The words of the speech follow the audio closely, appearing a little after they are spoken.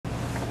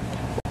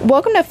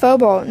Welcome to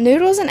Phobal,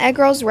 Noodles and Egg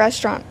Rolls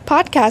Restaurant.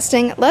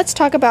 Podcasting, let's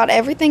talk about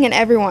everything and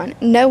everyone.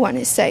 No one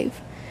is safe.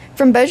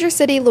 From Bossier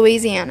City,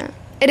 Louisiana.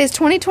 It is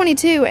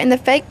 2022 and the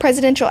fake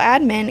presidential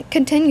admin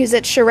continues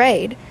its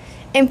charade.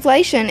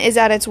 Inflation is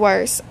at its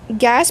worst.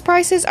 Gas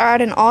prices are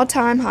at an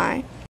all-time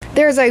high.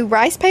 There is a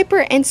rice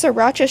paper and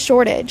sriracha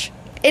shortage.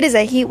 It is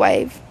a heat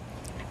wave.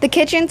 The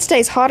kitchen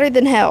stays hotter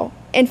than hell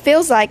and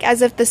feels like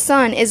as if the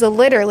sun is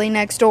literally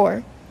next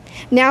door.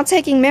 Now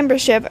taking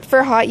membership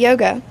for hot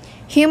yoga.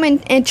 Human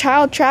and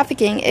child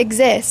trafficking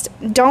exists.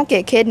 Don't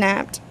get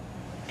kidnapped.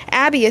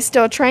 Abby is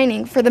still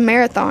training for the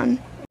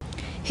marathon.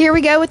 Here we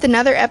go with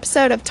another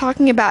episode of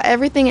talking about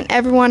everything and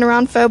everyone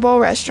around Phobal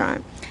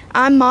Restaurant.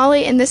 I'm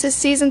Molly, and this is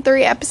Season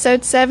 3,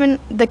 Episode 7,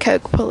 The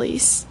Coke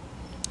Police.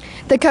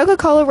 The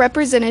Coca-Cola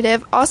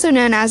representative, also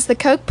known as the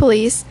Coke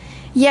Police,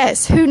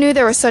 yes, who knew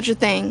there was such a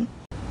thing?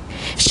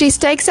 She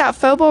stakes out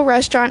Phobal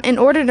Restaurant in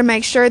order to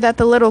make sure that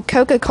the little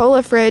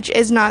Coca-Cola fridge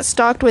is not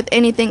stocked with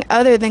anything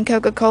other than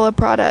Coca-Cola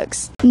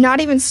products.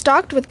 Not even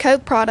stocked with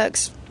Coke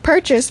products,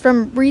 purchased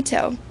from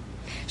retail.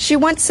 She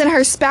once sent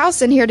her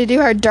spouse in here to do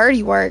her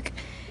dirty work.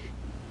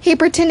 He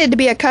pretended to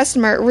be a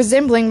customer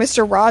resembling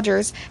Mr.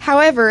 Rogers,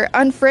 however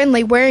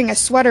unfriendly, wearing a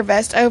sweater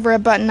vest over a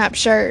button-up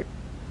shirt.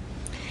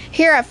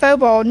 Here at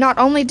Phobal, not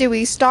only do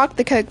we stock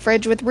the Coke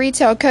fridge with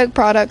retail Coke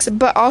products,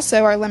 but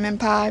also our lemon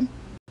pie.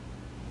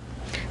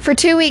 For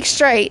 2 weeks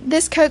straight,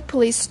 this Coke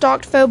Police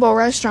stalked Phobal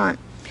Restaurant.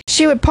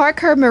 She would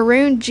park her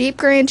maroon Jeep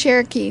Grand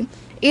Cherokee,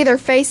 either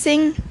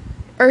facing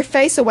or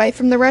face away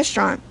from the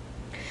restaurant.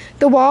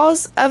 The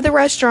walls of the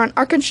restaurant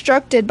are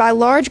constructed by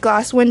large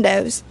glass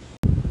windows.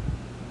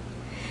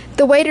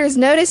 The waiters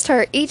noticed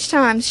her each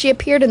time she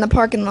appeared in the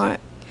parking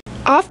lot.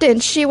 Often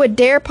she would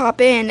dare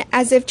pop in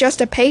as if just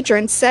a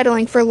patron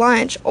settling for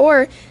lunch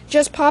or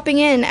just popping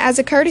in as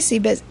a courtesy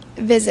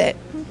visit.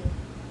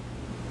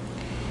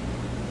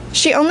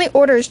 She only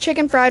orders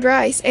chicken fried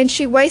rice, and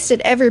she wasted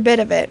every bit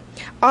of it.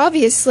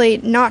 Obviously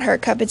not her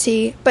cup of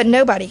tea, but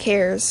nobody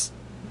cares.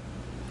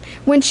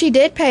 When she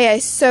did pay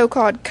a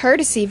so-called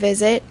courtesy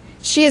visit,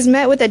 she is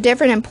met with a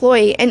different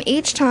employee, and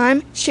each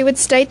time she would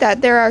state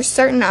that there are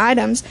certain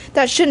items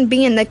that shouldn't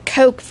be in the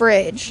Coke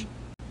fridge.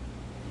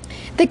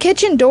 The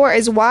kitchen door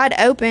is wide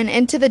open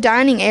into the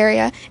dining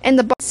area, and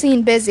the boss is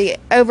seen busy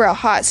over a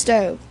hot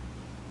stove.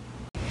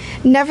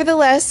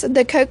 Nevertheless,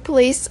 the Coke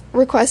Police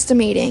request a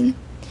meeting.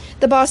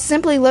 The boss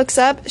simply looks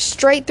up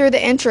straight through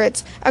the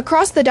entrance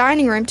across the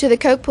dining room to the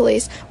Coke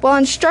Police while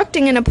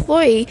instructing an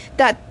employee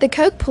that the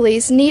Coke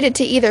Police needed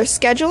to either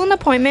schedule an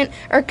appointment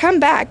or come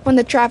back when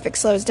the traffic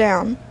slows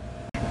down.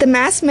 The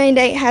mask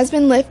mandate has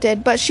been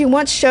lifted, but she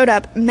once showed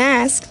up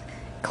masked,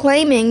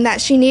 claiming that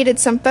she needed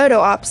some photo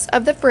ops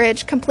of the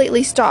fridge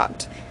completely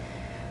stocked.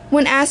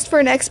 When asked for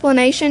an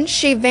explanation,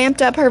 she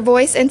vamped up her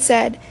voice and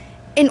said,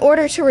 in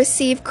order to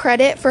receive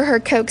credit for her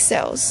Coke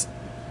sales.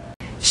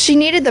 She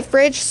needed the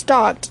fridge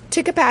stocked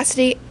to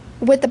capacity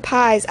with the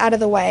pies out of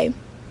the way.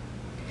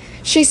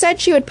 She said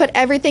she would put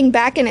everything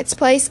back in its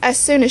place as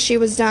soon as she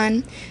was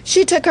done.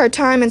 She took her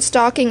time in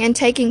stocking and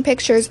taking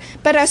pictures,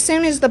 but as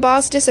soon as the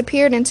boss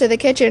disappeared into the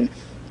kitchen,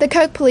 the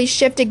Coke Police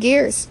shifted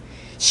gears.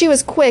 She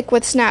was quick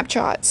with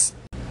snapshots.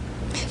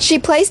 She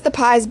placed the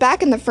pies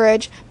back in the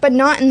fridge, but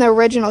not in the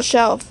original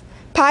shelf.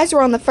 Pies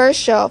were on the first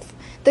shelf.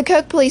 The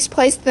Coke Police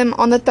placed them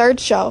on the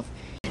third shelf.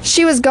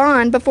 She was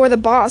gone before the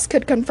boss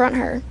could confront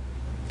her.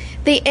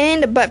 The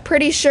end, but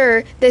pretty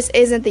sure this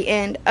isn't the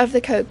end of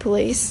the Coke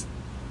Police.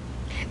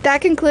 That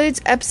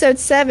concludes episode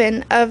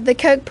 7 of the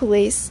Coke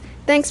Police.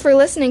 Thanks for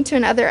listening to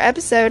another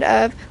episode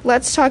of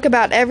Let's Talk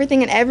About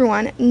Everything and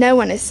Everyone. No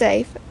one is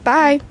safe.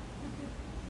 Bye.